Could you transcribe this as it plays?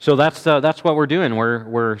So that's what we're doing.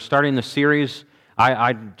 We're starting the series.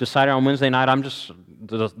 I decided on Wednesday night.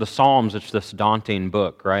 The Psalms. It's this daunting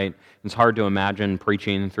book, right? It's hard to imagine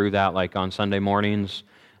preaching through that like on Sunday mornings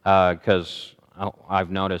because I've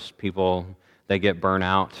noticed people, they get burnt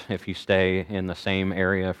out if you stay in the same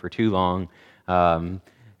area for too long.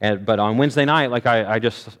 But on Wednesday night, like I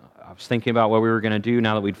was thinking about what we were going to do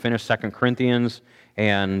now that we'd finished 2 Corinthians,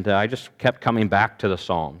 and I just kept coming back to the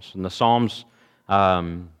Psalms. And the Psalms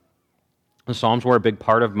were a big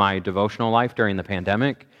part of my devotional life during the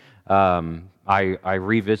pandemic. I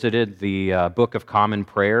revisited the Book of Common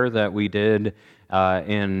Prayer that we did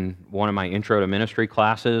in one of my Intro to Ministry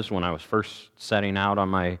classes when I was first setting out on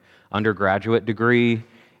my undergraduate degree,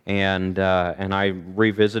 and I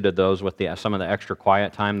revisited those with some of the extra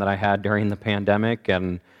quiet time that I had during the pandemic,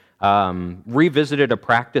 and revisited a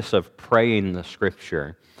practice of praying the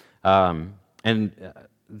Scripture. And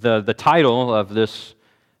the title of this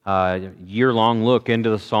year-long look into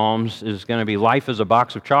the Psalms is going to be "Life is a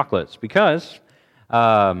Box of Chocolates," because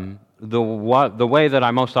the way that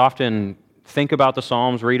I most often think about the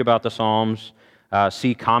Psalms, read about the Psalms,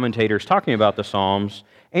 see commentators talking about the Psalms,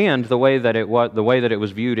 and the way that it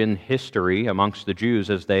was viewed in history amongst the Jews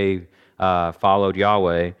as they followed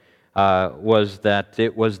Yahweh, was that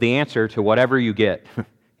it was the answer to whatever you get.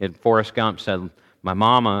 Forrest Gump said, "My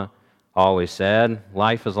mama always said,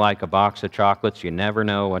 life is like a box of chocolates. You never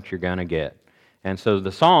know what you're going to get." And so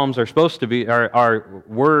the Psalms are supposed to be,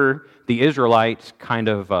 were the Israelites' kind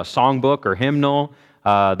of songbook or hymnal,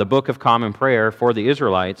 the Book of Common Prayer for the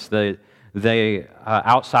Israelites. They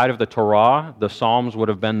outside of the Torah, the Psalms would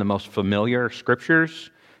have been the most familiar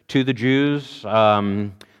scriptures to the Jews.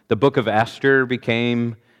 The book of Esther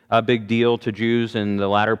became a big deal to Jews in the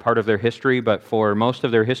latter part of their history, but for most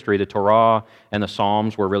of their history, the Torah and the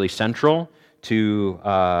Psalms were really central to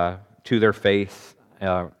their faith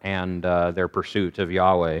and their pursuit of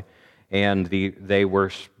Yahweh. And they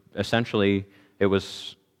were essentially, it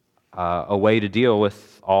was a way to deal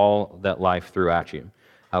with all that life threw at you.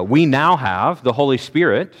 We now have the Holy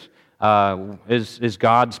Spirit, is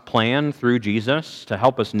God's plan through Jesus to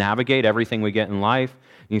help us navigate everything we get in life.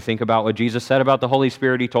 You think about what Jesus said about the Holy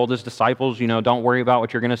Spirit. He told his disciples, don't worry about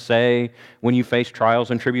what you're going to say when you face trials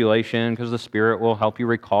and tribulation, because the Spirit will help you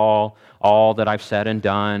recall all that I've said and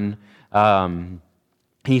done.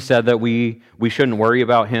 He said that we shouldn't worry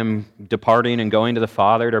about him departing and going to the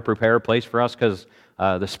Father to prepare a place for us, because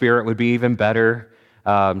the Spirit would be even better.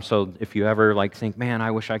 So if you ever think, man, I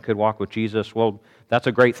wish I could walk with Jesus, well, that's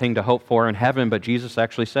a great thing to hope for in heaven, but Jesus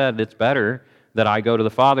actually said it's better that I go to the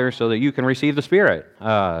Father so that you can receive the Spirit.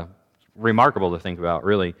 Remarkable to think about,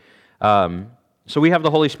 really. So we have the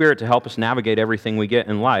Holy Spirit to help us navigate everything we get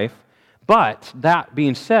in life. But that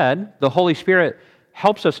being said, the Holy Spirit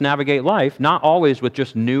helps us navigate life, not always with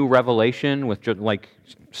just new revelation, with just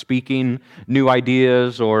speaking new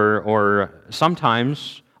ideas, or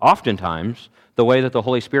oftentimes, the way that the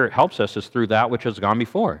Holy Spirit helps us is through that which has gone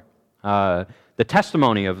before. The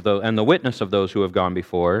testimony and the witness of those who have gone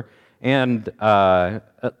before, and the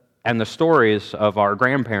stories of our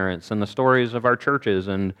grandparents and the stories of our churches,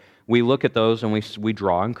 and we look at those and we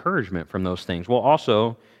draw encouragement from those things. Well,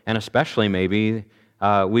 also, and especially maybe,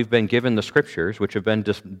 we've been given the Scriptures, which have been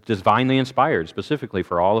divinely inspired, specifically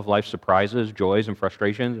for all of life's surprises, joys, and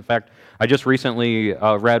frustrations. In fact, I just recently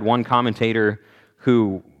read one commentator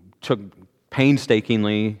who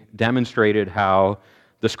painstakingly demonstrated how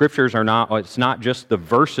the Scriptures it's not just the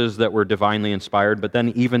verses that were divinely inspired, but then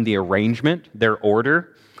even the arrangement, their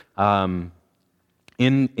order, in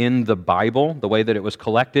the Bible, the way that it was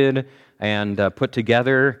collected and put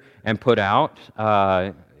together and put out.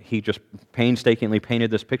 He just painstakingly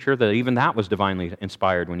painted this picture that even that was divinely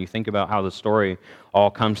inspired. When you think about how the story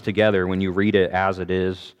all comes together, when you read it as it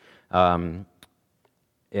is,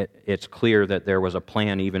 it's clear that there was a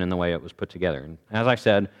plan even in the way it was put together. And as I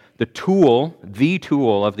said, the tool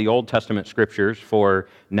of the Old Testament Scriptures for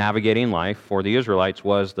navigating life for the Israelites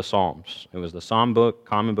was the Psalms. It was the Psalm book,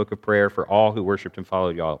 common book of prayer for all who worshiped and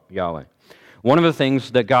followed Yahweh. One of the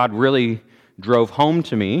things that God really drove home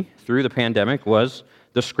to me through the pandemic was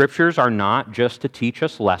the Scriptures are not just to teach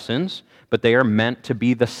us lessons, but they are meant to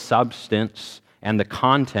be the substance and the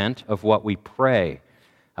content of what we pray.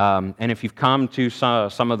 And if you've come to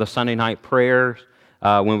some of the Sunday night prayers,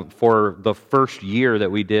 for the first year that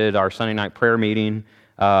we did our Sunday night prayer meeting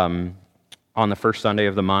on the first Sunday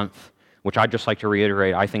of the month, which I'd just like to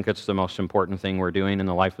reiterate, I think it's the most important thing we're doing in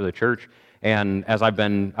the life of the church. And as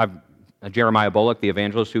Jeremiah Bullock, the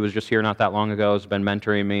evangelist who was just here not that long ago, has been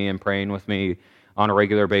mentoring me and praying with me on a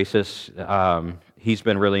regular basis. He's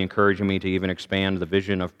been really encouraging me to even expand the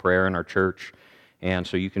vision of prayer in our church. And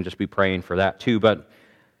so you can just be praying for that too. But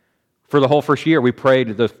for the whole first year, we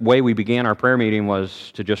prayed, the way we began our prayer meeting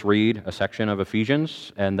was to just read a section of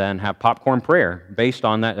Ephesians and then have popcorn prayer based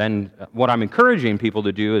on that. And what I'm encouraging people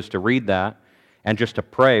to do is to read that and just to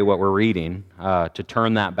pray what we're reading, to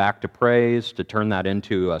turn that back to praise, to turn that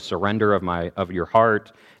into a surrender of your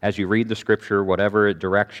heart as you read the Scripture, whatever it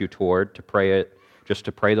directs you toward, to pray it, just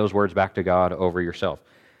to pray those words back to God over yourself.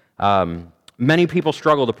 Many people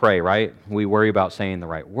struggle to pray, right? We worry about saying the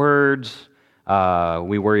right words.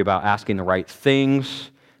 We worry about asking the right things.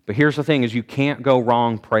 But here's the thing, is you can't go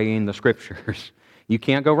wrong praying the Scriptures. You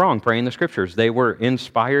can't go wrong praying the Scriptures. They were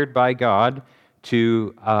inspired by God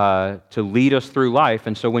to lead us through life.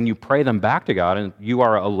 And so when you pray them back to God, and you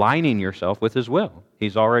are aligning yourself with His will.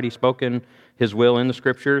 He's already spoken His will in the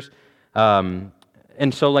Scriptures.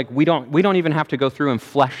 And so we don't even have to go through and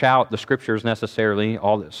flesh out the Scriptures necessarily.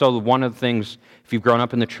 So one of the things, if you've grown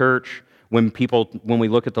up in the church, when we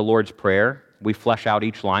look at the Lord's Prayer, we flesh out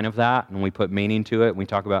each line of that, and we put meaning to it, and we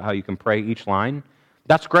talk about how you can pray each line.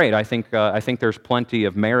 That's great. I think there's plenty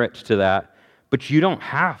of merit to that, but you don't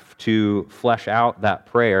have to flesh out that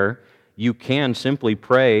prayer. You can simply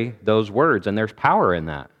pray those words, and there's power in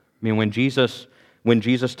that. I mean, when Jesus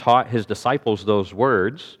taught His disciples those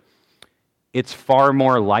words, it's far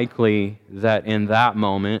more likely that in that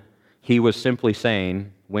moment He was simply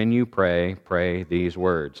saying, when you pray, pray these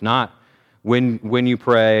words. Not when you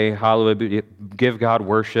pray, hallelujah, give God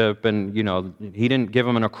worship, and He didn't give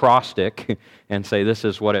them an acrostic and say this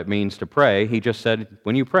is what it means to pray. He just said,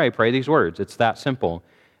 when you pray, pray these words. It's that simple.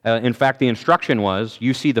 In fact, the instruction was,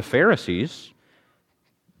 you see the Pharisees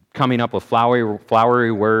coming up with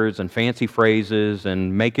flowery words and fancy phrases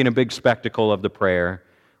and making a big spectacle of the prayer.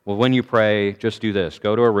 Well, when you pray, just do this.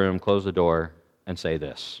 Go to a room, close the door, and say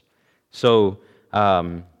this. So,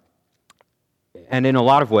 and in a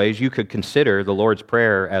lot of ways, you could consider the Lord's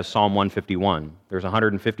Prayer as Psalm 151. There's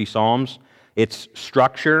 150 Psalms. Its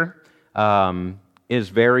structure is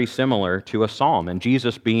very similar to a psalm. And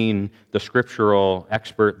Jesus, being the scriptural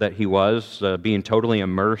expert that He was, being totally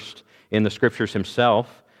immersed in the Scriptures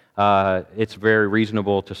Himself, it's very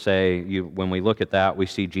reasonable to say, when we look at that, we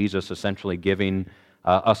see Jesus essentially giving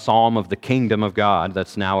a psalm of the kingdom of God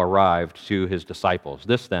that's now arrived to His disciples.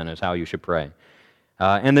 This, then, is how you should pray.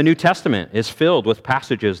 And the New Testament is filled with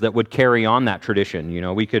passages that would carry on that tradition.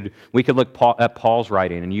 We could look at Paul's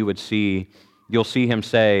writing, and you'll see him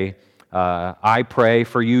say, I pray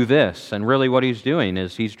for you this. And really what he's doing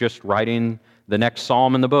is he's just writing the next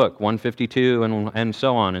psalm in the book, 152, and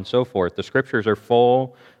so on and so forth. The Scriptures are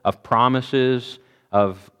full of promises,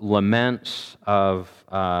 of laments, of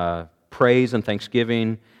praise and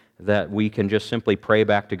thanksgiving that we can just simply pray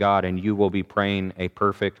back to God, and you will be praying a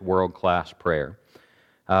perfect world-class prayer.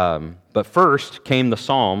 But first came the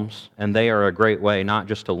Psalms, and they are a great way not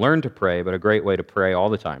just to learn to pray, but a great way to pray all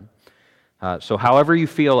the time. So however you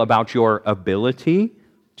feel about your ability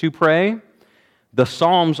to pray, the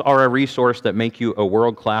Psalms are a resource that make you a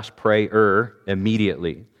world-class prayer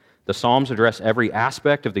immediately. The Psalms address every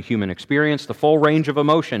aspect of the human experience, the full range of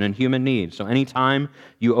emotion and human needs. So anytime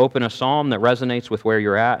you open a psalm that resonates with where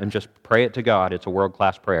you're at and just pray it to God, it's a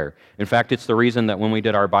world-class prayer. In fact, it's the reason that when we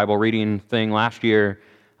did our Bible reading thing last year,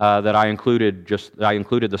 that I included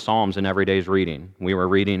the Psalms in every day's reading. We were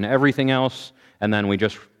reading everything else, and then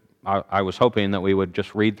I was hoping that we would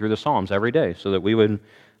just read through the Psalms every day so that we would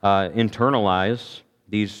internalize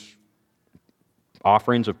these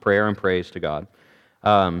offerings of prayer and praise to God.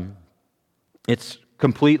 It's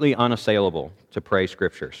completely unassailable to pray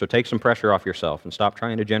Scripture. So take some pressure off yourself and stop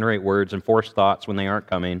trying to generate words and force thoughts when they aren't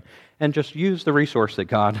coming, and just use the resource that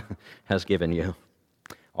God has given you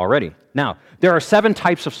already. Now, there are 7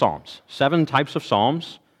 types of Psalms. 7 types of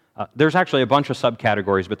Psalms. There's actually a bunch of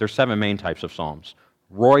subcategories, but there's 7 main types of Psalms.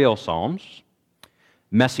 Royal Psalms,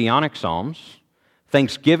 Messianic Psalms,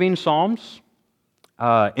 Thanksgiving Psalms,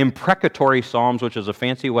 imprecatory Psalms, which is a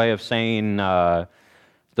fancy way of saying the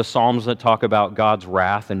Psalms that talk about God's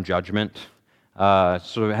wrath and judgment.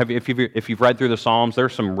 So if you've read through the Psalms,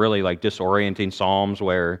 there's some really disorienting Psalms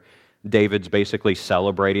where David's basically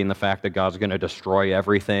celebrating the fact that God's going to destroy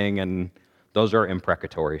everything, and those are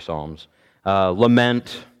imprecatory Psalms.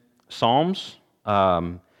 Lament Psalms,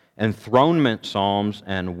 enthronement Psalms,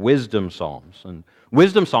 and wisdom Psalms. And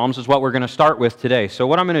wisdom Psalms is what we're going to start with today. So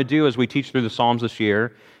what I'm going to do as we teach through the Psalms this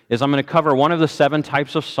year is I'm going to cover one of the 7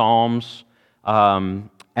 types of Psalms, and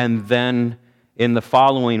then in the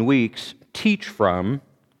following weeks teach from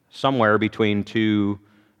somewhere between two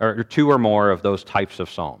or more of those types of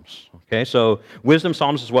Psalms. Okay, so wisdom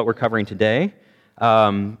Psalms is what we're covering today.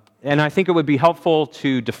 And I think it would be helpful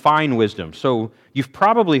to define wisdom. So you've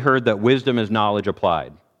probably heard that wisdom is knowledge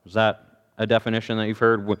applied. Is that a definition that you've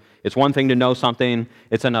heard? It's one thing to know something,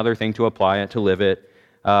 it's another thing to apply it, to live it,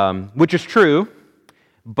 which is true,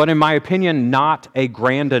 but in my opinion, not a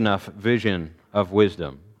grand enough vision of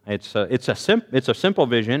wisdom. It's a simple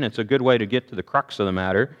vision, it's a good way to get to the crux of the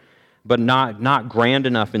matter, but not grand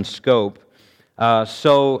enough in scope.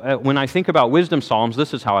 So when I think about wisdom psalms,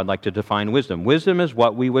 this is how I'd like to define wisdom. Wisdom is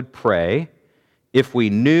what we would pray if we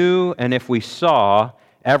knew and if we saw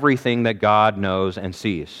everything that God knows and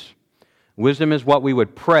sees. Wisdom is what we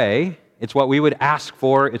would pray, it's what we would ask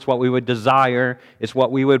for, it's what we would desire, it's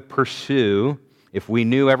what we would pursue if we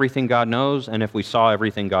knew everything God knows and if we saw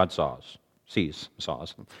everything God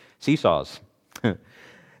seesaws.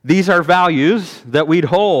 These are values that we'd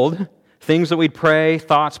hold, things that we'd pray,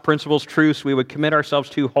 thoughts, principles, truths we would commit ourselves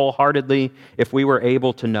to wholeheartedly if we were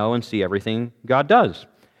able to know and see everything God does.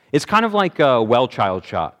 It's kind of like well child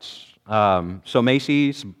shots. So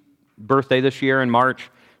Macy's birthday this year in March,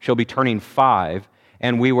 she'll be turning 5,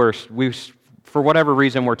 and we for whatever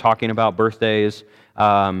reason, we're talking about birthdays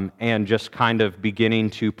and just kind of beginning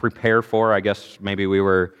to prepare for. I guess maybe we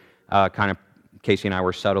were Casey and I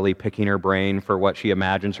were subtly picking her brain for what she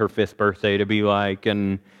imagines her 5th birthday to be like,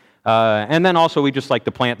 and then also we just like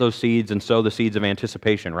to plant those seeds and sow the seeds of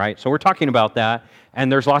anticipation, right? So we're talking about that,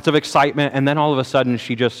 and there's lots of excitement, and then all of a sudden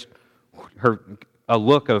a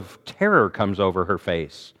look of terror comes over her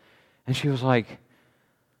face, and she was like,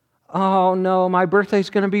 "Oh no, my birthday's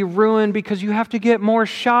going to be ruined because you have to get more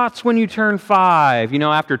shots when you turn 5.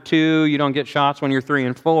 After 2, you don't get shots when you're 3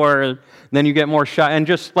 and 4, then you get more shots." And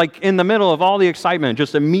just like in the middle of all the excitement,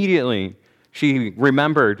 just immediately, she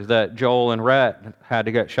remembered that Joel and Rhett had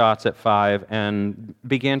to get shots at 5 and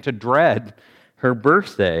began to dread her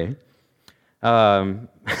birthday.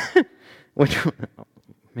 Which,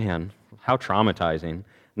 man, how traumatizing.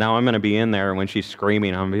 Now I'm going to be in there when she's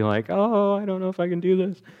screaming, I'm going to be like, "Oh, I don't know if I can do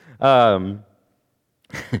this."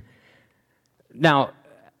 Now,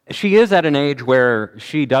 she is at an age where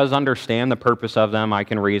she does understand the purpose of them. I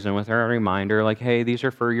can reason with her and remind her, like, "Hey, these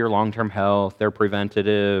are for your long-term health. They're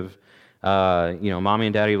preventative. Mommy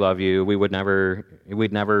and Daddy love you. We'd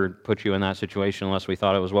never put you in that situation unless we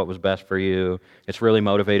thought it was what was best for you. It's really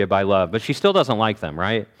motivated by love." But she still doesn't like them,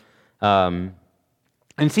 right?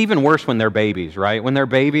 And it's even worse when they're babies, right? When they're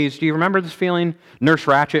babies, do you remember this feeling? Nurse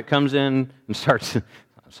Ratched comes in and starts...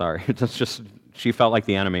 Sorry, she felt like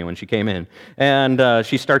the enemy when she came in. And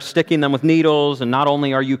she starts sticking them with needles, and not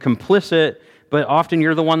only are you complicit, but often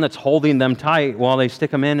you're the one that's holding them tight while they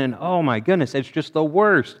stick them in, and oh my goodness, it's just the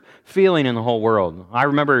worst feeling in the whole world. I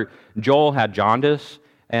remember Joel had jaundice,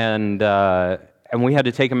 and we had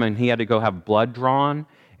to take him, and he had to go have blood drawn,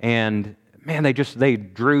 and man, they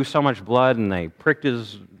drew so much blood, and they pricked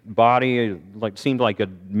his body, seemed like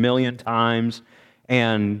 1,000,000 times,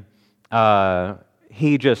 and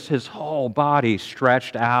his whole body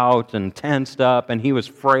stretched out and tensed up, and he was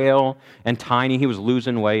frail and tiny. He was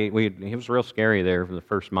losing weight. He was real scary there for the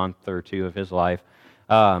first month or 2 of his life.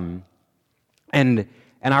 And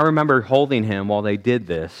I remember holding him while they did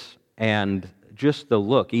this, and just the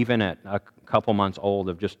look, even at a couple months old,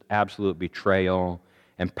 of just absolute betrayal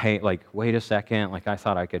and pain, like, "Wait a second, like, I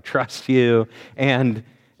thought I could trust you." And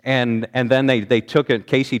then they took it.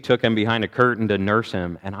 Casey took him behind a curtain to nurse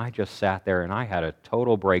him, and I just sat there and I had a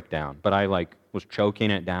total breakdown. But I was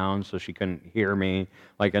choking it down so she couldn't hear me,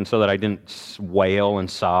 and so that I didn't wail and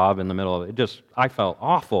sob in the middle of it. I felt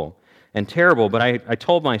awful and terrible. But I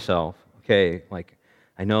told myself, okay,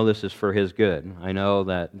 I know this is for his good. I know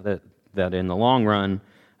that in the long run,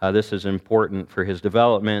 this is important for his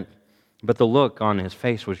development. But the look on his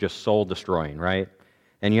face was just soul destroying, right?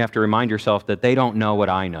 And you have to remind yourself that they don't know what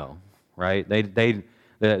I know, right?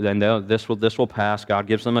 This will pass. God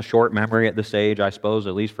gives them a short memory at this age, I suppose,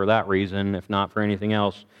 at least for that reason, if not for anything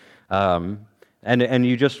else. And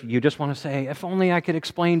you just want to say, if only I could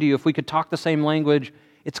explain to you, if we could talk the same language.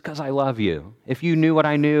 It's because I love you. If you knew what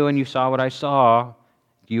I knew and you saw what I saw,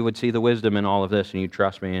 you would see the wisdom in all of this, and you'd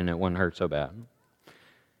trust me, and it wouldn't hurt so bad.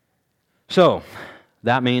 So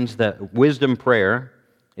that means that wisdom prayer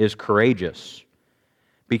is courageous,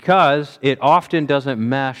 because it often doesn't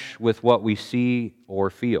mesh with what we see or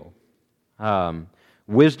feel.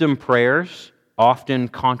 Wisdom prayers often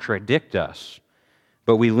contradict us,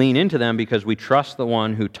 but we lean into them because we trust the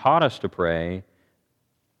one who taught us to pray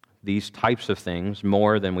these types of things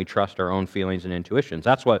more than we trust our own feelings and intuitions.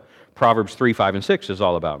 That's what Proverbs 3, 5, and 6 is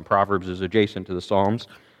all about. And Proverbs is adjacent to the Psalms.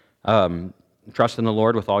 Trust in the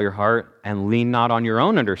Lord with all your heart and lean not on your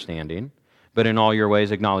own understanding, but in all your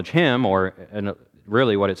ways acknowledge Him,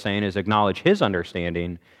 really what it's saying is acknowledge His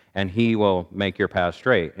understanding, and He will make your path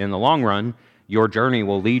straight. In the long run, your journey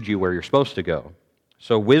will lead you where you're supposed to go.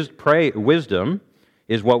 So wisdom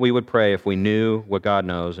is what we would pray if we knew what God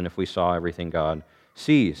knows and if we saw everything God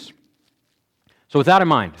sees. So with that in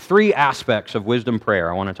mind, 3 aspects of wisdom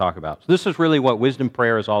prayer I want to talk about. So this is really what wisdom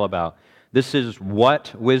prayer is all about. This is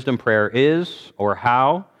what wisdom prayer is, or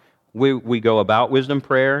how we go about wisdom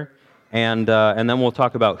prayer, and then we'll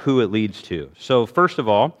talk about who it leads to. So first of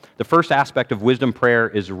all, the first aspect of wisdom prayer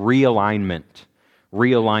is realignment.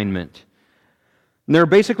 Realignment. And there are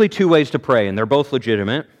basically 2 ways to pray, and they're both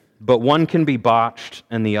legitimate, but one can be botched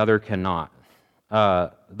and the other cannot.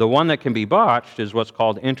 The one that can be botched is what's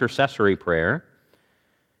called intercessory prayer.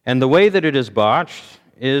 And the way that it is botched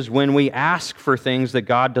is when we ask for things that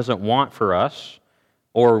God doesn't want for us,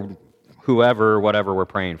 or whoever, whatever we're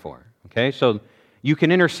praying for. Okay, so you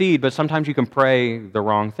can intercede, but sometimes you can pray the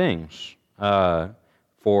wrong things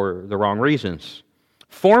for the wrong reasons.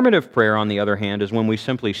 Formative prayer, on the other hand, is when we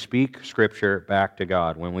simply speak Scripture back to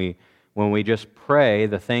God, when we just pray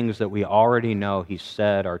the things that we already know He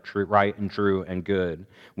said are true, right and true and good.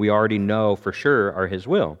 We already know for sure are His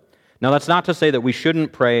will. Now, that's not to say that we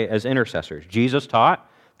shouldn't pray as intercessors. Jesus taught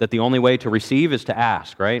that the only way to receive is to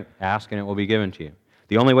ask, right? Ask and it will be given to you.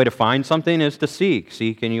 The only way to find something is to seek.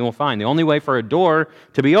 Seek and you will find. The only way for a door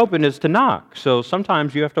to be opened is to knock. So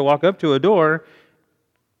sometimes you have to walk up to a door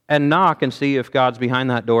and knock and see if God's behind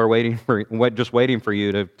that door just waiting for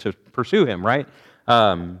you to pursue Him, right?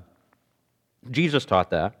 Jesus taught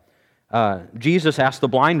that. Jesus asked the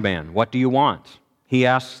blind man, "What do you want?" He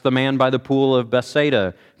asks the man by the pool of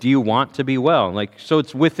Bethsaida, "Do you want to be well?" So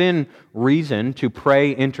it's within reason to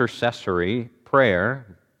pray intercessory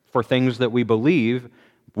prayer for things that we believe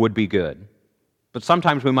would be good. But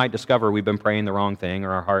sometimes we might discover we've been praying the wrong thing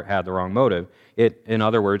or our heart had the wrong motive. It, in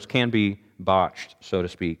other words, can be botched, so to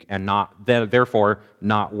speak, and therefore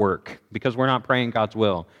not work, because we're not praying God's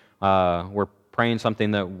will. We're praying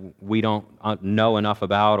something that we don't know enough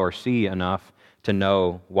about or see enough to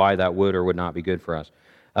know why that would or would not be good for us.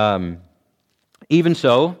 Even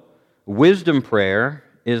so, wisdom prayer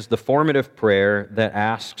is the formative prayer that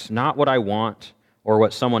asks not what I want or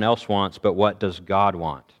what someone else wants, but what does God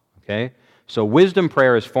want, okay? So wisdom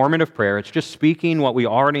prayer is formative prayer. It's just speaking what we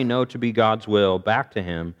already know to be God's will back to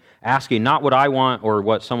Him, asking not what I want or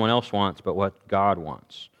what someone else wants, but what God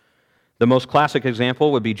wants. The most classic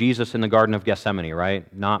example would be Jesus in the Garden of Gethsemane, right?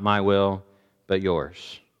 Not my will, but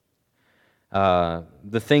yours.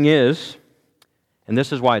 The thing is, and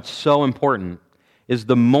this is why it's so important, is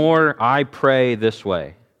the more I pray this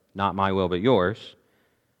way, not my will but yours,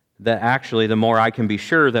 that actually the more I can be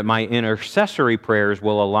sure that my intercessory prayers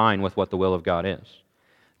will align with what the will of God is.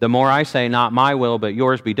 The more I say, not my will but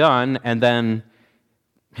yours be done, and then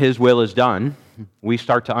His will is done, we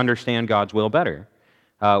start to understand God's will better.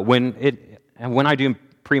 When I do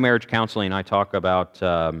pre-marriage counseling, I talk about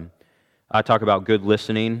good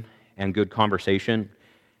listening and good conversation.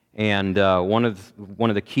 And one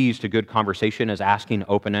of the keys to good conversation is asking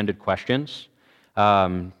open-ended questions.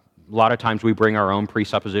 A lot of times we bring our own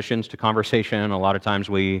presuppositions to conversation. A lot of times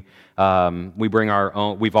we bring our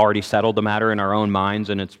own. We've already settled the matter in our own minds,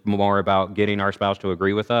 and it's more about getting our spouse to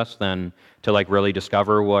agree with us than to really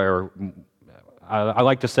discover where. I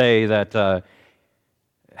like to say that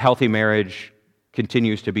healthy marriage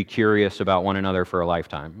continues to be curious about one another for a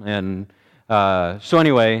lifetime. And so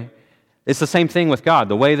anyway, it's the same thing with God.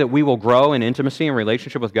 The way that we will grow in intimacy and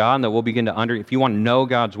relationship with God, and that we'll begin to if you want to know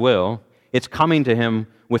God's will, it's coming to Him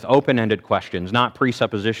with open-ended questions, not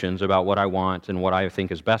presuppositions about what I want and what I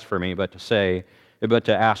think is best for me, but to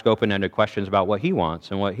ask open-ended questions about what He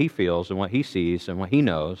wants and what He feels and what He sees and what He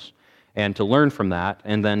knows, and to learn from that,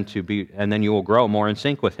 and then you will grow more in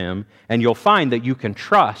sync with Him, and you'll find that you can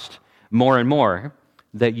trust more and more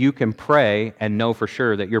that you can pray and know for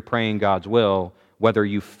sure that you're praying God's will, whether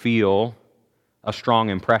you feel a strong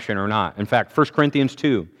impression or not. In fact, 1 Corinthians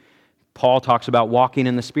 2, Paul talks about walking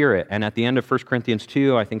in the Spirit, and at the end of 1 Corinthians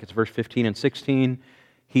 2, I think it's verse 15 and 16,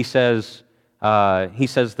 he says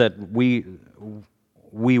that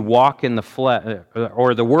we walk in the flesh,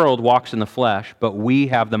 or the world walks in the flesh, but we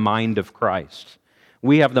have the mind of Christ.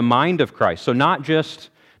 We have the mind of Christ. So not just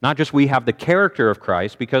we have the character of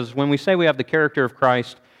Christ, because when we say we have the character of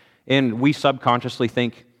Christ, and we subconsciously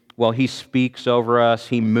think, well, He speaks over us,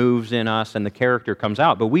 He moves in us, and the character comes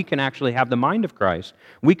out. But we can actually have the mind of Christ.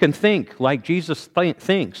 We can think like Jesus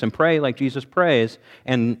thinks and pray like Jesus prays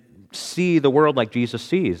and see the world like Jesus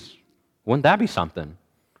sees. Wouldn't that be something?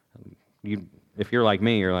 If you're like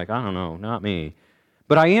me, you're like, I don't know, not me.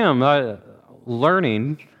 But I am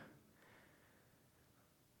learning,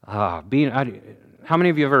 how many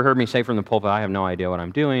of you have ever heard me say from the pulpit, I have no idea what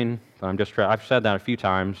I'm doing, but I've said that a few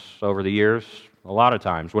times over the years, a lot of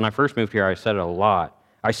times. When I first moved here, I said it a lot.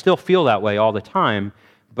 I still feel that way all the time,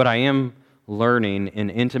 but I am learning in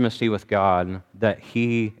intimacy with God that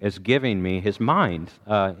He is giving me His mind.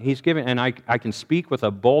 And I can speak with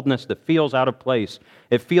a boldness that feels out of place.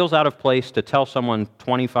 It feels out of place to tell someone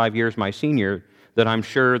 25 years my senior that I'm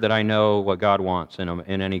sure that I know what God wants in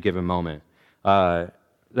any given moment.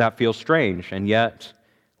 That feels strange, and yet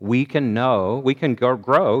we can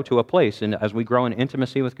grow to a place, and as we grow in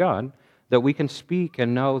intimacy with God, that we can speak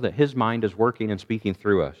and know that His mind is working and speaking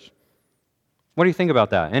through us. What do you think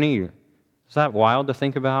about that? Is that wild to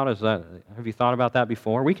think about? Have you thought about that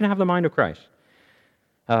before? We can have the mind of Christ.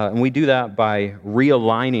 And we do that by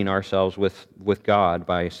realigning ourselves with God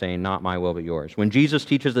by saying, not my will, but yours. When Jesus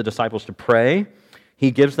teaches the disciples to pray,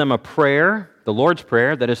 He gives them a prayer, the Lord's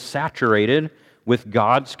Prayer, that is saturated with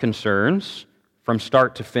God's concerns from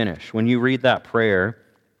start to finish. When you read that prayer,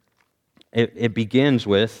 it begins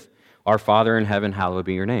with, Our Father in heaven, hallowed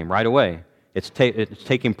be your name, right away. It's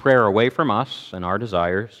taking prayer away from us and our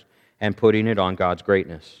desires and putting it on God's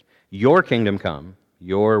greatness. Your kingdom come,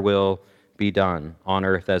 your will be done on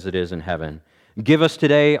earth as it is in heaven. Give us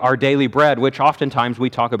today our daily bread, which oftentimes we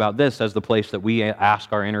talk about this as the place that we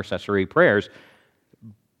ask our intercessory prayers.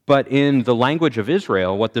 But in the language of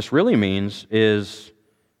Israel, what this really means is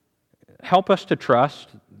help us to trust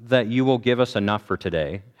that you will give us enough for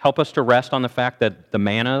today. Help us to rest on the fact that the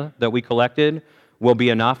manna that we collected will be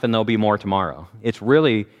enough and there'll be more tomorrow.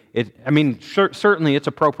 Certainly it's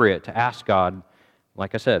appropriate to ask God,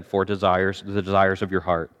 like I said, for the desires of your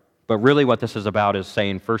heart. But really what this is about is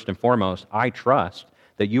saying, first and foremost, I trust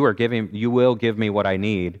that you will give me what I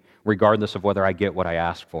need, regardless of whether I get what I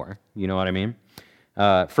ask for. You know what I mean?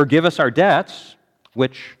 Forgive us our debts,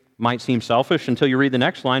 which might seem selfish until you read the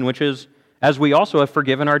next line, which is, as we also have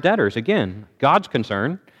forgiven our debtors. Again, God's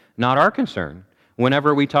concern, not our concern.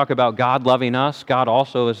 Whenever we talk about God loving us, God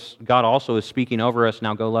also is speaking over us,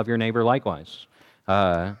 now go love your neighbor likewise.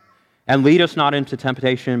 And lead us not into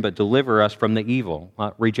temptation, but deliver us from the evil.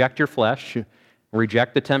 Reject your flesh,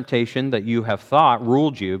 reject the temptation that you have thought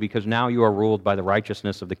ruled you, because now you are ruled by the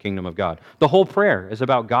righteousness of the kingdom of God. The whole prayer is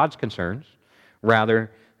about God's concerns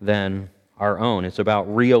rather than our own. It's about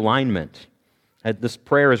realignment. This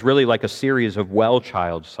prayer is really like a series of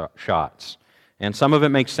well-child shots. And some of it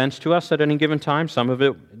makes sense to us at any given time. Some of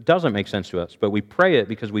it doesn't make sense to us. But we pray it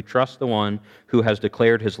because we trust the one who has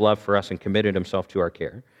declared His love for us and committed Himself to our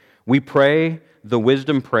care. We pray the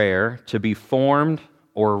wisdom prayer to be formed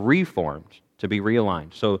or reformed, to be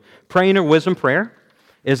realigned. So praying a wisdom prayer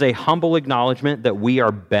is a humble acknowledgement that we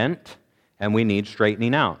are bent and we need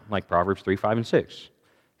straightening out, like Proverbs 3, 5, and 6.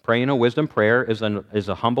 Praying a wisdom prayer is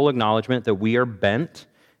a humble acknowledgement that we are bent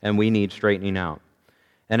and we need straightening out.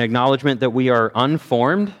 An acknowledgement that we are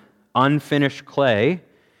unformed, unfinished clay,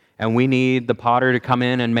 and we need the potter to come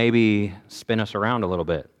in and maybe spin us around a little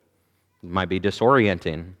bit. It might be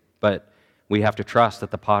disorienting, but we have to trust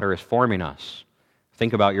that the potter is forming us.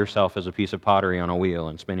 Think about yourself as a piece of pottery on a wheel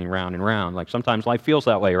and spinning round and round. Like sometimes life feels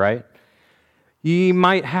that way, right? You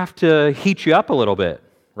might have to heat you up a little bit,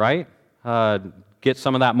 right? Get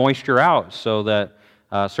some of that moisture out so that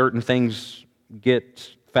certain things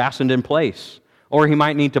get fastened in place. Or He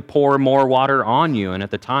might need to pour more water on you, and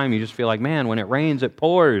at the time you just feel like, man, when it rains, it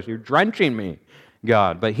pours. You're drenching me,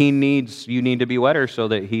 God. But you need to be wetter so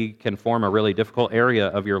that He can form a really difficult area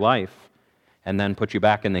of your life and then put you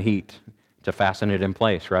back in the heat to fasten it in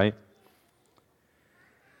place, right?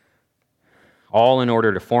 All in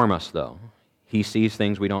order to form us, though. He sees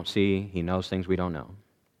things we don't see. He knows things we don't know.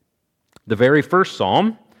 The very first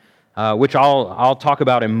psalm, which I'll talk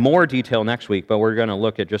about in more detail next week, but we're going to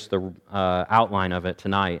look at just the outline of it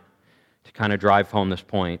tonight to kind of drive home this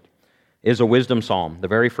point, is a wisdom psalm. The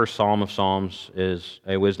very first psalm of Psalms is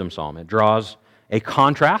a wisdom psalm. It draws a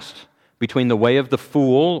contrast between the way of the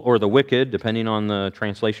fool or the wicked, depending on the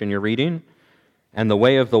translation you're reading, and the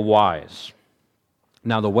way of the wise.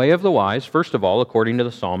 Now, the way of the wise, first of all, according to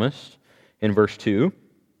the psalmist in verse 2,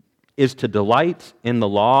 is to delight in the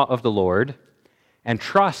law of the Lord and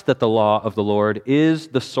trust that the law of the Lord is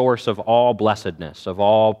the source of all blessedness, of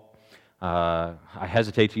all, I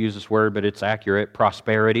hesitate to use this word, but it's accurate,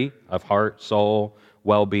 prosperity of heart, soul,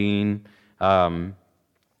 well-being. The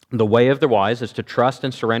way of the wise is to trust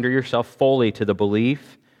and surrender yourself fully to the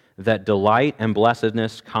belief that delight and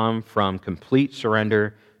blessedness come from complete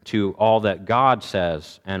surrender to all that God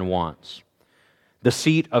says and wants. The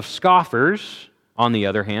seat of scoffers, on the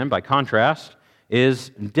other hand, by contrast, is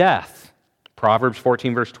death. Proverbs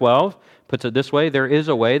 14, verse 12 puts it this way: there is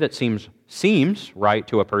a way that seems right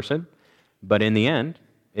to a person, but in the end,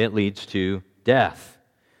 it leads to death.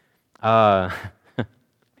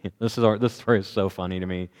 This story is so funny to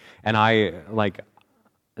me, and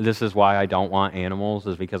this is why I don't want animals,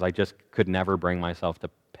 is because I just could never bring myself to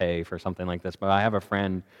pay for something like this. But I have a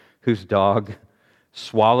friend whose dog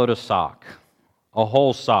swallowed a sock, a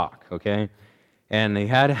whole sock, okay? And they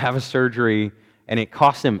had to have a surgery, and it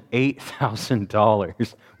cost him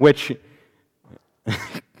 $8,000, which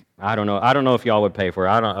I don't know if y'all would pay for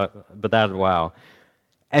it. But that's wow.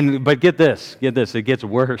 But get this, it gets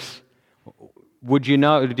worse. Do you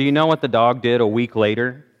know what the dog did a week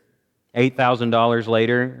later? $8,000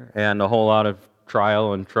 later, and a whole lot of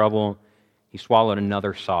trial and trouble, he swallowed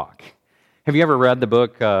another sock. Have you ever read the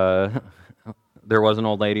book, There Was an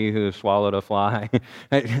Old Lady Who Swallowed a Fly?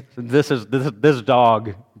 This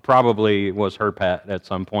dog probably was her pet at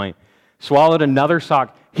some point. Swallowed another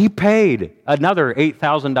sock. He paid another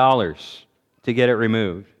 $8,000 to get it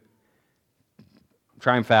removed.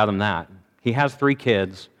 Try and fathom that. He has 3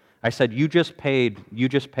 kids. I said, you just paid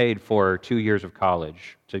for 2 years of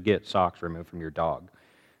college to get socks removed from your dog.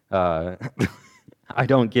 I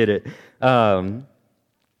don't get it. And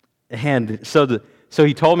so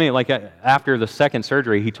he told me, after the second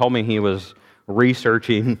surgery, he told me he was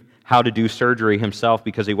researching how to do surgery himself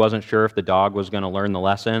because he wasn't sure if the dog was going to learn the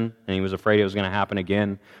lesson, and he was afraid it was going to happen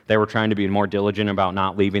again. They were trying to be more diligent about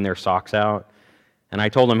not leaving their socks out. And I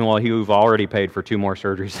told him, well, you've already paid for 2 more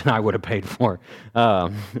surgeries than I would have paid for.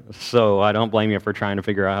 So I don't blame you for trying to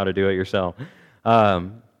figure out how to do it yourself. I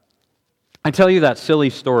tell you that silly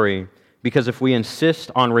story because if we insist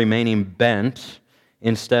on remaining bent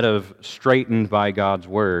instead of straightened by God's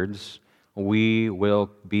words, we will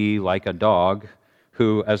be like a dog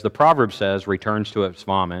who, as the proverb says, returns to its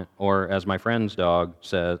vomit, or as my friend's dog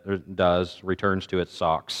does, returns to its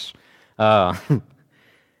socks.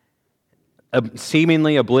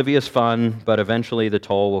 Seemingly oblivious fun, but eventually the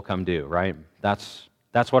toll will come due, right? That's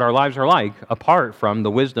what our lives are like, apart from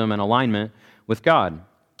the wisdom and alignment with God.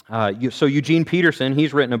 So Eugene Peterson,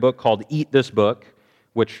 he's written a book called Eat This Book,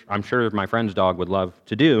 which I'm sure my friend's dog would love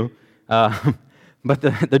to do. But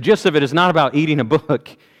the gist of it is not about eating a book.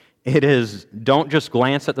 It is, don't just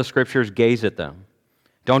glance at the Scriptures, gaze at them.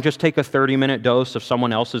 Don't just take a 30-minute dose of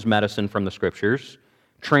someone else's medicine from the Scriptures.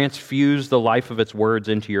 Transfuse the life of its words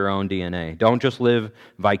into your own DNA. Don't just live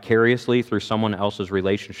vicariously through someone else's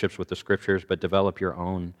relationships with the Scriptures, but develop your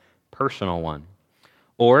own personal one.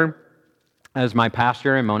 Or, as my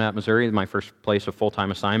pastor in Monat, Missouri, my first place of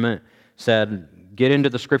full-time assignment, said, get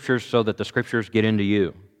into the Scriptures so that the Scriptures get into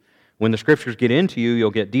you. When the Scriptures get into you, you'll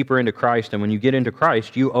get deeper into Christ, and when you get into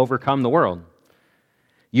Christ, you overcome the world.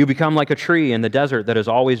 You become like a tree in the desert that is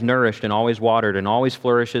always nourished and always watered and always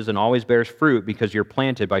flourishes and always bears fruit because you're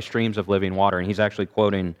planted by streams of living water. And he's actually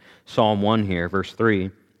quoting Psalm 1 here, verse 3,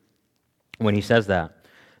 when he says that.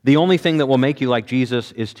 The only thing that will make you like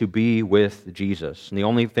Jesus is to be with Jesus. And the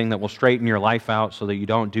only thing that will straighten your life out so that you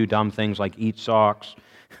don't do dumb things like eat socks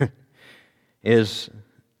is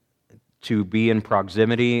to be in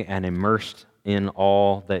proximity and immersed in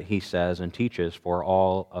all that he says and teaches for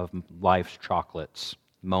all of life's chocolates.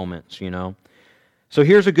 Moments, So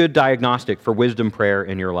here's a good diagnostic for wisdom prayer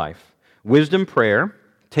in your life. Wisdom prayer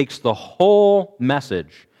takes the whole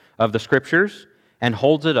message of the Scriptures and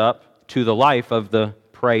holds it up to the life of the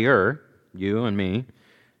prayer, you and me,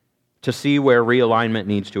 to see where realignment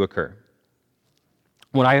needs to occur.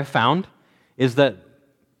 What I have found is that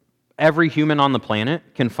every human on the planet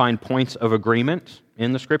can find points of agreement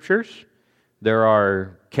in the Scriptures. There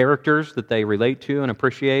are characters that they relate to and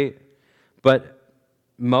appreciate, but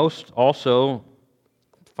most also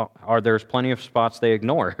there's plenty of spots they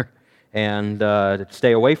ignore and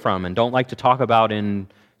stay away from and don't like to talk about in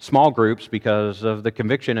small groups because of the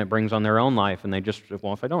conviction it brings on their own life. And they just,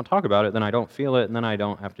 well, if I don't talk about it, then I don't feel it, and then I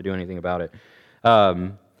don't have to do anything about it.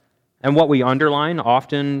 And what we underline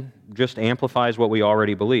often just amplifies what we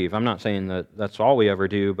already believe. I'm not saying that that's all we ever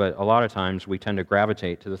do, but a lot of times we tend to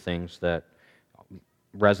gravitate to the things that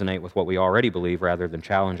resonate with what we already believe rather than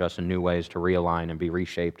challenge us in new ways to realign and be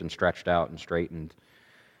reshaped and stretched out and straightened.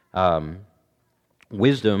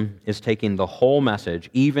 Wisdom is taking the whole message,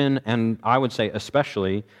 even, and I would say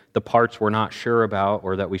especially, the parts we're not sure about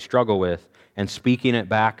or that we struggle with, and speaking it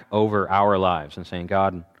back over our lives and saying,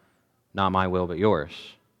 God, not my will but yours.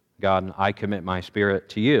 God, I commit my spirit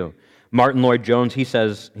to you. Martin Lloyd-Jones, he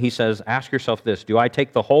says, ask yourself this, do I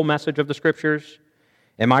take the whole message of the Scriptures?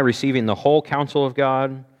 Am I receiving the whole counsel of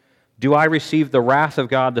God? Do I receive the wrath of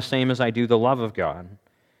God the same as I do the love of God?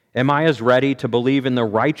 Am I as ready to believe in the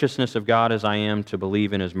righteousness of God as I am to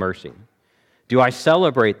believe in His mercy? Do I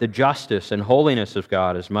celebrate the justice and holiness of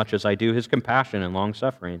God as much as I do His compassion and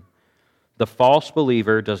long-suffering? The false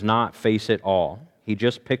believer does not face it all. He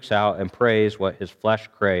just picks out and prays what his flesh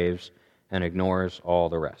craves and ignores all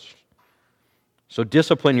the rest. So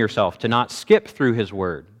discipline yourself to not skip through his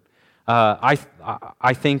word. I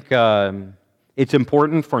think it's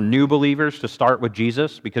important for new believers to start with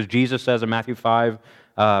Jesus, because Jesus says in Matthew 5,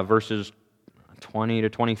 verses 20 to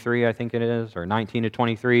 23, I think it is, or 19 to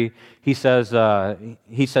 23, he says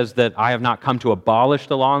that I have not come to abolish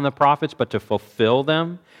the law and the prophets, but to fulfill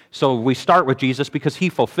them. So we start with Jesus because he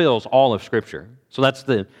fulfills all of Scripture. So that's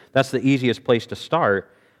the easiest place to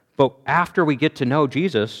start. But after we get to know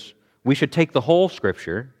Jesus, we should take the whole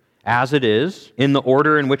Scripture as it is, in the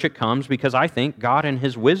order in which it comes, because I think God in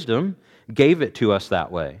his wisdom gave it to us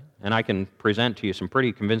that way. And I can present to you some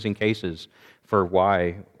pretty convincing cases for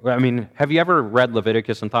why. I mean, have you ever read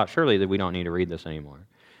Leviticus and thought, surely that we don't need to read this anymore?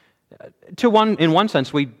 In one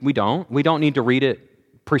sense, we don't. We don't need to read it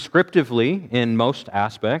prescriptively in most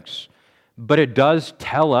aspects, but it does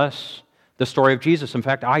tell us the story of Jesus. In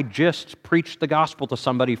fact, I just preached the gospel to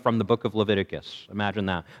somebody from the book of Leviticus. Imagine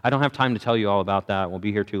that. I don't have time to tell you all about that. We'll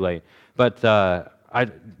be here too late. But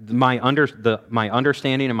my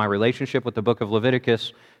understanding and my relationship with the book of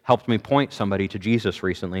Leviticus helped me point somebody to Jesus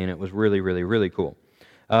recently, and it was really, really, really cool.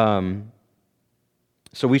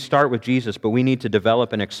 So we start with Jesus, but we need to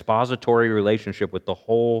develop an expository relationship with the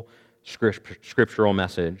whole scriptural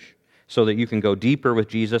message so that you can go deeper with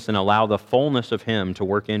Jesus and allow the fullness of him to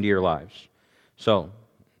work into your lives. So,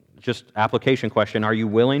 just application question, are you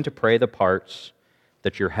willing to pray the parts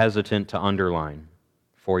that you're hesitant to underline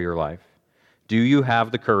for your life? Do you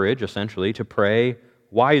have the courage, essentially, to pray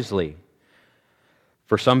wisely?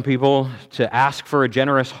 For some people, to ask for a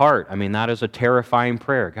generous heart, I mean, that is a terrifying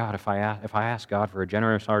prayer. God, if I ask God for a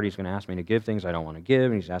generous heart, he's going to ask me to give things I don't want to give,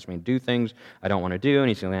 and he's going to ask me to do things I don't want to do, and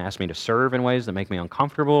he's going to ask me to serve in ways that make me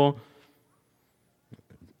uncomfortable.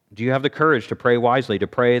 Do you have the courage to pray wisely, to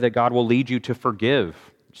pray that God will lead you to forgive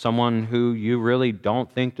someone who you really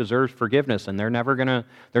don't think deserves forgiveness, and they're never gonna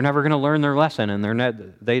learn their lesson, and they're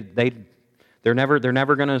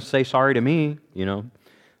never gonna say sorry to me? You know,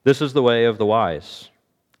 this is the way of the wise,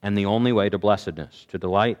 and the only way to blessedness, to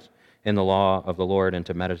delight in the law of the Lord and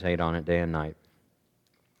to meditate on it day and night.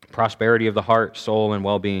 Prosperity of the heart, soul, and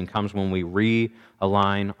well-being comes when we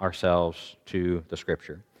realign ourselves to the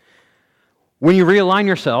Scripture. When you realign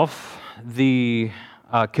yourself, the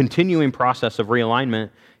continuing process of realignment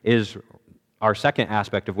is our second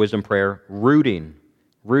aspect of wisdom prayer, rooting.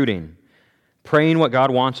 Praying what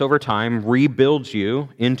God wants over time rebuilds you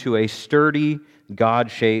into a sturdy,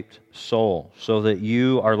 God-shaped soul so that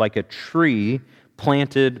you are like a tree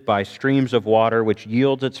planted by streams of water which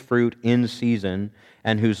yields its fruit in season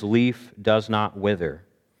and whose leaf does not wither.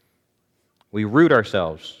 We root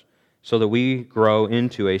ourselves so that we grow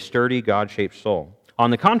into a sturdy, God-shaped soul. On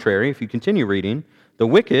the contrary, if you continue reading, the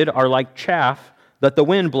wicked are like chaff that the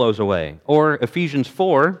wind blows away. Or Ephesians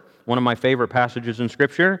 4, one of my favorite passages in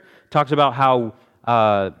Scripture, talks about how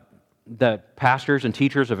the pastors and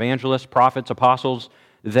teachers, evangelists, prophets, apostles,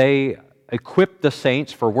 they equip the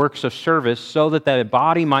saints for works of service so that the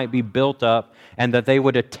body might be built up and that they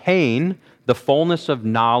would attain the fullness of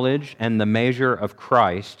knowledge and the measure of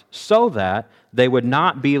Christ, so that they would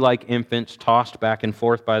not be like infants tossed back and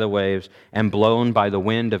forth by the waves and blown by the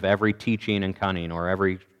wind of every teaching and cunning or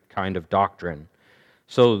every kind of doctrine.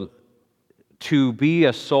 So to be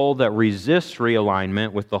a soul that resists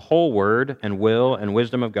realignment with the whole word and will and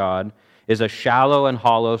wisdom of God is a shallow and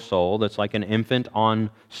hollow soul that's like an infant on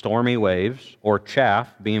stormy waves or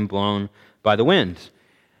chaff being blown by the wind.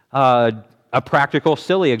 A practical,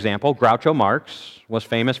 silly example, Groucho Marx was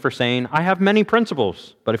famous for saying, I have many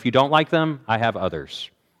principles, but if you don't like them, I have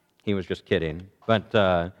others. He was just kidding. But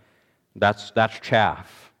that's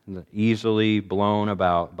chaff, easily blown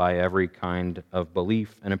about by every kind of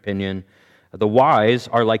belief and opinion. The wise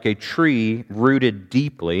are like a tree rooted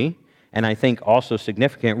deeply, and I think also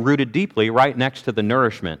significant, rooted deeply right next to the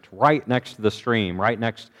nourishment, right next to the stream, right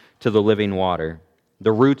next to the living water.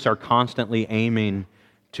 The roots are constantly aiming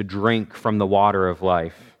to drink from the water of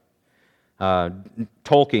life.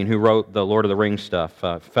 Tolkien, who wrote the Lord of the Rings stuff,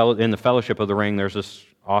 in the Fellowship of the Ring, there's this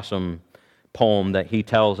awesome poem that he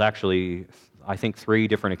tells actually, I think, 3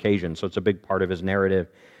 different occasions, so it's a big part of his narrative.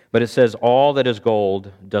 But it says, all that is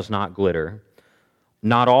gold does not glitter.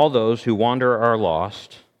 Not all those who wander are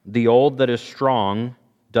lost. The old that is strong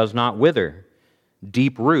does not wither.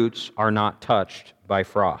 Deep roots are not touched by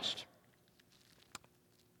frost.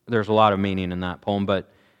 There's a lot of meaning in that poem,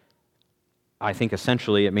 but I think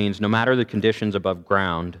essentially it means no matter the conditions above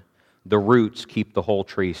ground, the roots keep the whole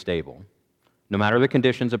tree stable. No matter the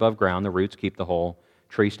conditions above ground, the roots keep the whole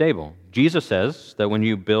tree stable. Jesus says that when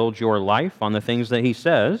you build your life on the things that he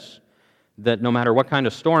says, that no matter what kind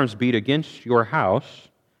of storms beat against your house,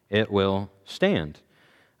 it will stand.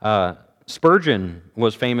 Spurgeon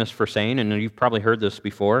was famous for saying, and you've probably heard this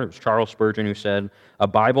before, it was Charles Spurgeon who said, a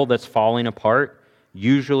Bible that's falling apart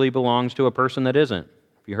usually belongs to a person that isn't.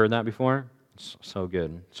 Have you heard that before? It's so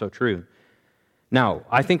good, so true. Now,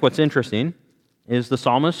 I think what's interesting is the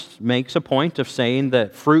psalmist makes a point of saying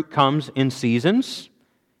that fruit comes in seasons.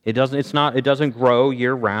 It doesn't grow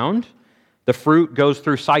year-round. The fruit goes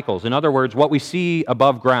through cycles. In other words, what we see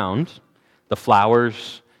above ground, the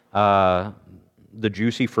flowers, the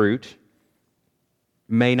juicy fruit,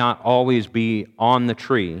 may not always be on the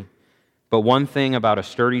tree, but one thing about a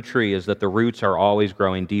sturdy tree is that the roots are always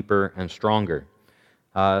growing deeper and stronger.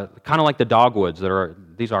 Kind of like the dogwoods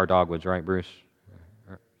these are dogwoods, right, Bruce?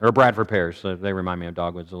 Or Bradford pears, so they remind me of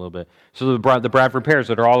dogwoods a little bit. So the Bradford pears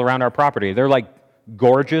that are all around our property, they're like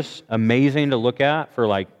gorgeous, amazing to look at for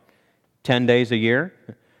like 10 days a year,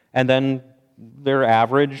 and then they're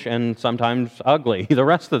average and sometimes ugly the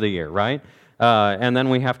rest of the year, right? And then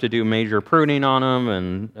we have to do major pruning on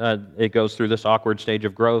them, and it goes through this awkward stage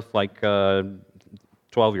of growth like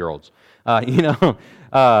 12-year-olds.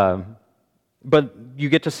 But you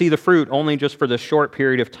get to see the fruit only just for this short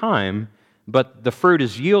period of time, but the fruit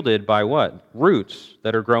is yielded by what? Roots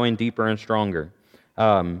that are growing deeper and stronger.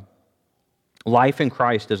 Life in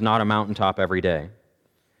Christ is not a mountaintop every day.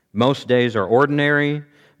 Most days are ordinary.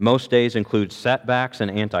 Most days include setbacks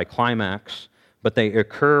and anticlimax, but they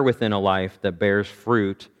occur within a life that bears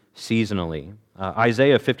fruit seasonally.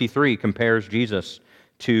 Isaiah 53 compares Jesus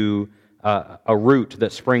to a root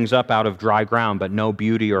that springs up out of dry ground, but no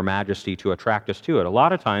beauty or majesty to attract us to it. A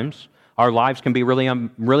lot of times, our lives can be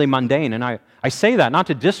really mundane, and I say that not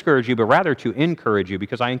to discourage you, but rather to encourage you,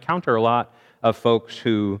 because I encounter a lot of folks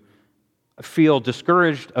who feel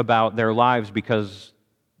discouraged about their lives because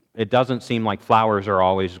it doesn't seem like flowers are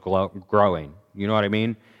always growing. You know what I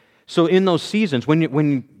mean? So in those seasons,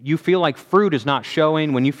 when you feel like fruit is not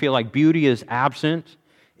showing, when you feel like beauty is absent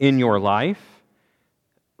in your life,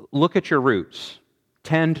 look at your roots.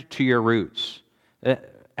 Tend to your roots.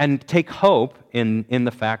 And take hope in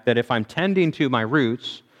the fact that if I'm tending to my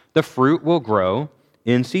roots, the fruit will grow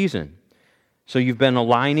in season. So you've been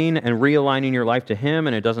aligning and realigning your life to Him,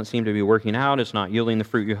 and it doesn't seem to be working out. It's not yielding the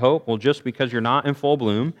fruit you hope. Well, just because you're not in full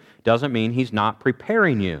bloom doesn't mean He's not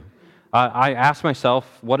preparing you. I ask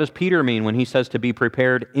myself, what does Peter mean when he says to be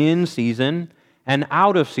prepared in season and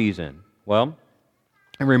out of season? Well,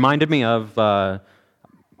 it reminded me of, I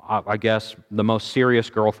guess, the most serious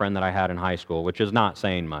girlfriend that I had in high school, which is not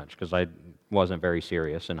saying much because I wasn't very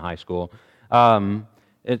serious in high school.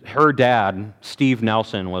 Her dad, Steve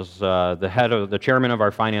Nelson, was the chairman of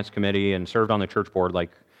our finance committee and served on the church board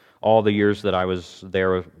like all the years that I was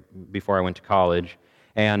there before I went to college.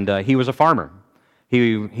 And he was a farmer.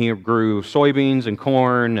 He grew soybeans and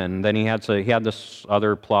corn, and then he had this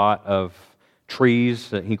other plot of trees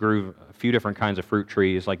that he grew a few different kinds of fruit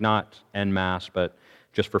trees, like not en masse, but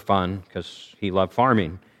just for fun because he loved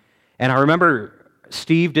farming. And I remember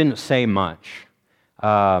Steve didn't say much,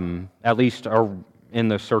 at least in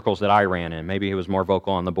the circles that I ran in. Maybe he was more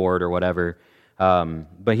vocal on the board or whatever.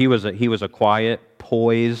 But he was a quiet,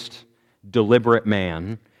 poised, deliberate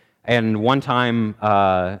man. And one time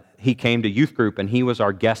he came to youth group and he was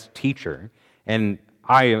our guest teacher. And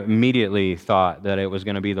I immediately thought that it was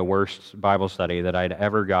going to be the worst Bible study that I'd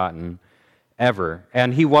ever gotten, ever.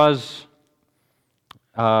 And he was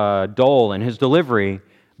dull in his delivery,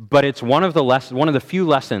 but it's one of the few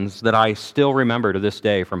lessons that I still remember to this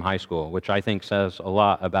day from high school, which I think says a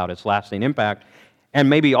lot about its lasting impact, and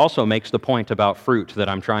maybe also makes the point about fruit that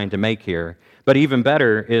I'm trying to make here. But even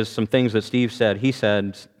better is some things that Steve said. He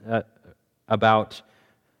said about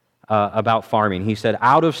farming. He said,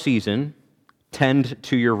 out of season, tend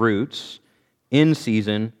to your roots. In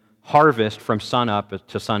season, harvest from sun up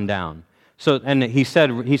to sundown. So, and he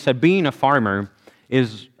said, being a farmer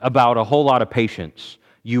is about a whole lot of patience.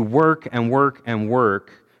 You work and work and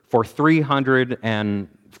work for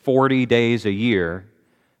 340 days a year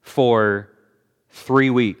for 3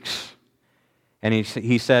 weeks. And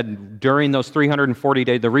he said during those 340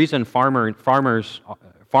 days, the reason farming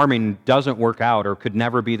doesn't work out or could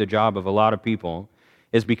never be the job of a lot of people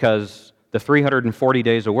is because the 340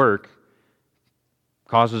 days of work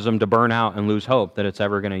causes them to burn out and lose hope that it's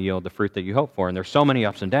ever going to yield the fruit that you hope for. And there's so many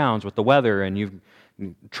ups and downs with the weather, and you've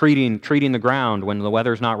treating the ground when the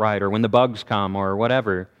weather's not right or when the bugs come or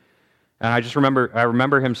whatever. And I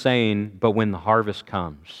remember him saying, but when the harvest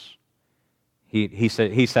comes, He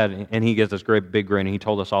said, and he gives this great big grin, and he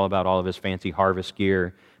told us all about all of his fancy harvest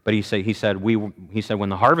gear. But he said, when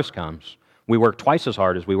the harvest comes, we work twice as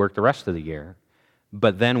hard as we work the rest of the year.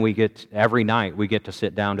 But then every night we get to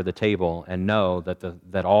sit down to the table and know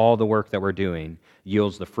that all the work that we're doing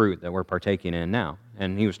yields the fruit that we're partaking in now.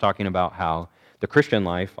 And he was talking about how the Christian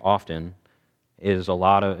life often is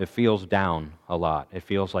it feels down a lot. It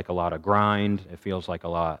feels like a lot of grind. It feels like a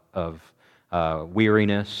lot of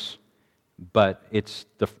weariness. But it's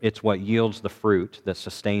what yields the fruit that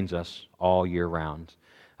sustains us all year round.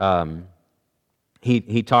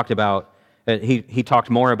 He talked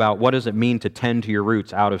more about what does it mean to tend to your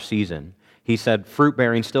roots out of season. He said fruit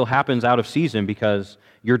bearing still happens out of season because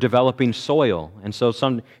you're developing soil. And so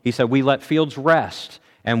he said we let fields rest,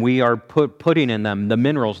 and we are putting in them the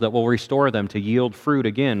minerals that will restore them to yield fruit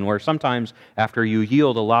again, where sometimes after you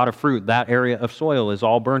yield a lot of fruit, that area of soil is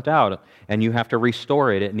all burnt out, and you have to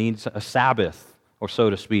restore it. It needs a Sabbath, or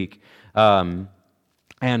so to speak. And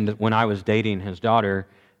when I was dating his daughter,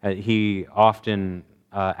 he often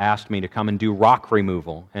asked me to come and do rock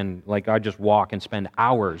removal. And I'd just walk and spend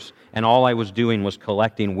hours, and all I was doing was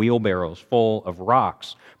collecting wheelbarrows full of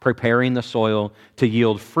rocks, preparing the soil to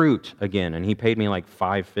yield fruit again. And he paid me like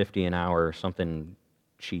 $5.50 an hour or something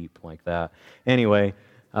cheap like that. Anyway,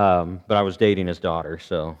 but I was dating his daughter,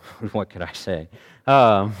 so what could I say?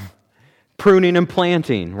 Pruning and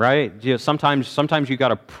planting, right? Sometimes you got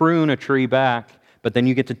to prune a tree back, but then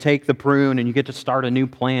you get to take the prune and you get to start a new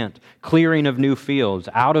plant. Clearing of new fields.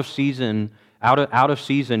 Out of season work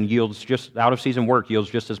yields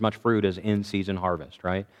just as much fruit as in season harvest,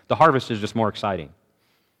 right? The harvest is just more exciting.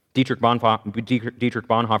 Dietrich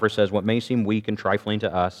Bonhoeffer says, what may seem weak and trifling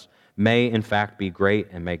to us may in fact be great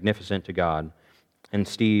and magnificent to God. And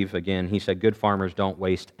Steve, again, he said, good farmers don't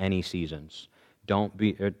waste any seasons. Don't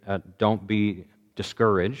be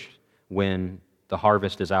discouraged when the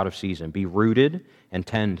harvest is out of season. Be rooted and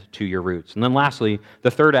tend to your roots. And then lastly,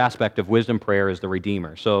 the third aspect of wisdom prayer is the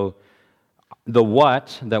Redeemer. So the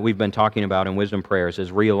what that we've been talking about in wisdom prayers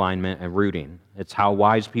is realignment and rooting. It's how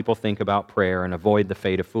wise people think about prayer and avoid the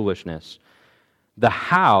fate of foolishness. The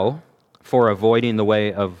how for avoiding the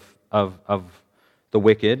way of the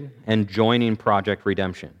wicked and joining Project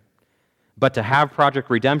Redemption. But to have Project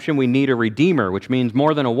Redemption, we need a Redeemer, which means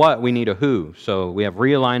more than a what, we need a who. So we have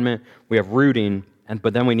realignment, we have rooting,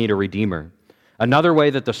 but then we need a Redeemer. Another way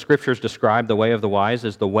that the Scriptures describe the way of the wise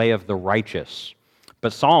is the way of the righteous.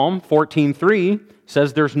 But Psalm 14:3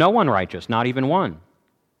 says there's no one righteous, not even one.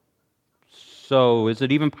 So is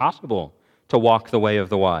it even possible to walk the way of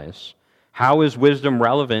the wise? How is wisdom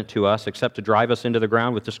relevant to us except to drive us into the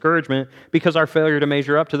ground with discouragement because our failure to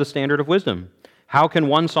measure up to the standard of wisdom? How can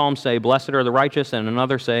one psalm say, blessed are the righteous, and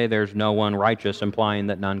another say, there's no one righteous, implying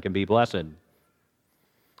that none can be blessed?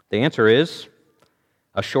 The answer is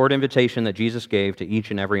a short invitation that Jesus gave to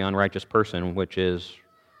each and every unrighteous person, which is,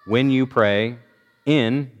 when you pray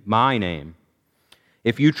in my name.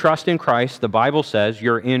 If you trust in Christ, the Bible says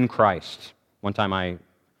you're in Christ. One time I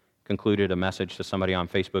concluded a message to somebody on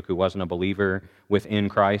Facebook who wasn't a believer within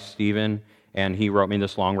Christ, Stephen, and he wrote me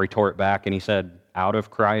this long retort back, and he said, out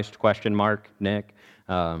of Christ, ? Nick.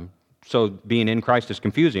 So being in Christ is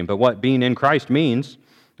confusing, but what being in Christ means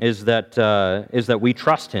is that we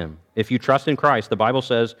trust Him. If you trust in Christ, the Bible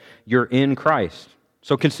says you're in Christ.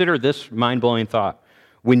 So consider this mind-blowing thought.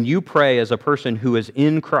 When you pray as a person who is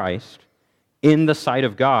in Christ, in the sight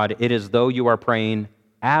of God, it is though you are praying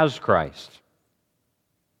as Christ.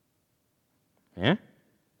 Yeah?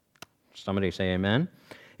 Somebody say amen.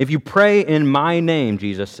 If you pray in my name,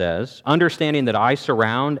 Jesus says, understanding that I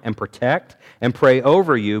surround and protect and pray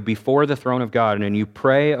over you before the throne of God, and you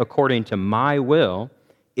pray according to my will,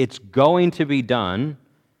 it's going to be done,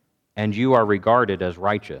 and you are regarded as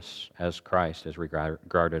righteous, as Christ is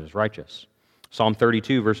regarded as righteous. Psalm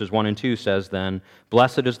 32, verses 1 and 2 says then,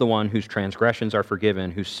 blessed is the one whose transgressions are forgiven,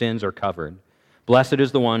 whose sins are covered. Blessed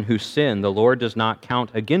is the one whose sin the Lord does not count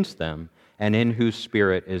against them, and in whose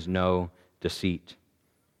spirit is no deceit.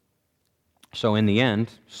 So in the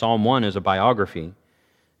end, Psalm 1 is a biography.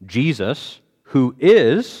 Jesus, who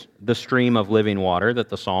is the stream of living water that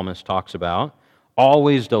the psalmist talks about,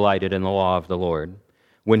 always delighted in the law of the Lord.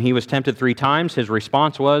 When he was tempted 3 times, his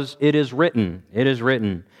response was, it is written, it is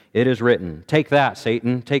written, it is written. Take that,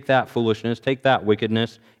 Satan. Take that foolishness. Take that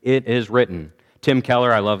wickedness. It is written. Tim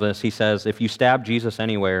Keller, I love this. He says, if you stab Jesus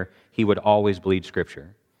anywhere, he would always bleed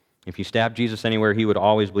Scripture. If you stabbed Jesus anywhere, he would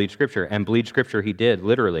always bleed Scripture. And bleed Scripture he did,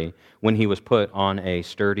 literally, when he was put on a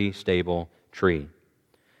sturdy, stable tree.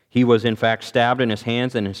 He was, in fact, stabbed in his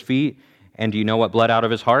hands and his feet. And do you know what bled out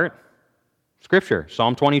of his heart? Scripture,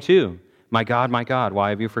 Psalm 22. my God, why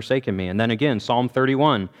have you forsaken me?" And then again, Psalm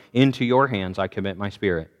 31, "Into your hands I commit my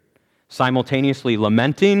spirit." Simultaneously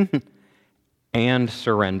lamenting and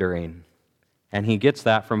surrendering. And he gets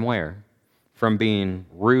that from where? From being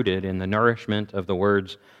rooted in the nourishment of the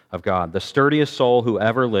words of God. The sturdiest soul who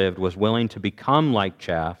ever lived was willing to become like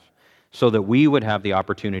chaff so that we would have the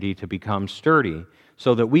opportunity to become sturdy,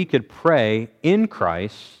 so that we could pray in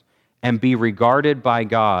Christ and be regarded by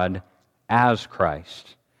God as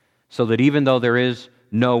Christ, so that even though there is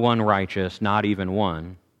no one righteous, not even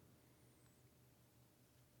one,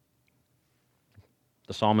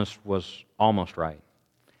 the psalmist was almost right.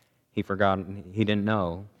 He didn't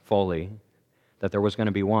know fully that there was going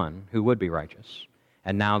to be one who would be righteous.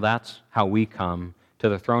 And now that's how we come to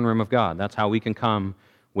the throne room of God. That's how we can come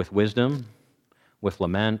with wisdom, with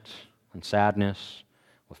lament and sadness,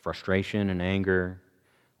 with frustration and anger,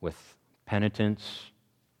 with penitence,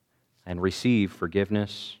 and receive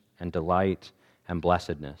forgiveness and delight and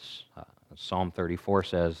blessedness. Psalm 34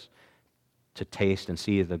 says to taste and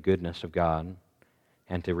see the goodness of God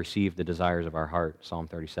and to receive the desires of our heart, Psalm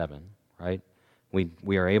 37, right?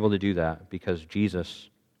 We are able to do that because Jesus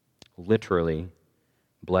literally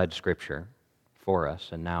bled Scripture for us,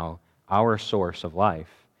 and now our source of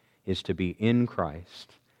life is to be in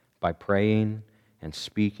Christ by praying and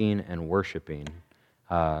speaking and worshiping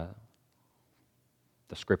the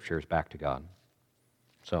Scriptures back to God.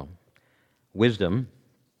 So, wisdom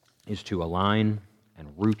is to align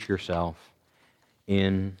and root yourself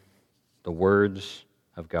in the words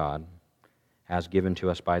of God as given to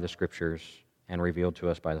us by the Scriptures and revealed to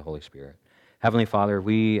us by the Holy Spirit. Heavenly Father,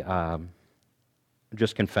 we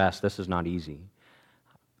just confess this is not easy.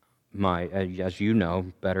 As you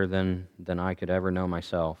know better than I could ever know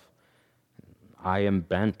myself, I am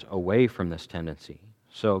bent away from this tendency.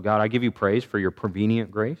 So God, I give you praise for your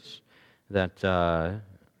prevenient grace that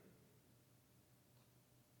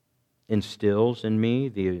instills in me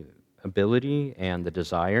the ability and the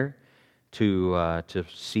desire to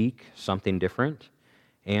seek something different.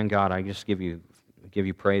 And God, I just give you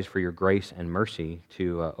praise for your grace and mercy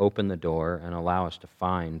to open the door and allow us to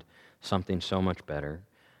find something so much better.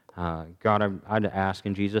 God, I'd ask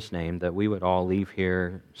in Jesus' name that we would all leave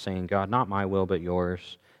here saying, God, not my will but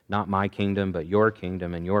yours, not my kingdom but your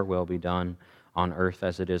kingdom, and your will be done on earth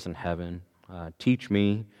as it is in heaven. Teach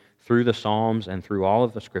me through the Psalms and through all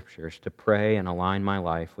of the Scriptures to pray and align my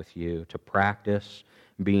life with you, to practice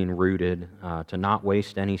being rooted, to not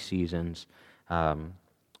waste any seasons,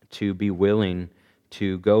 to be willing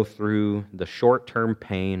to go through the short-term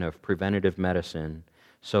pain of preventative medicine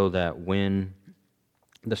so that when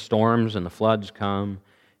the storms and the floods come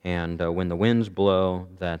and when the winds blow,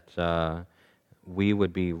 that we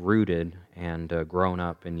would be rooted and grown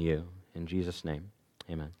up in you. In Jesus' name,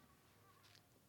 amen.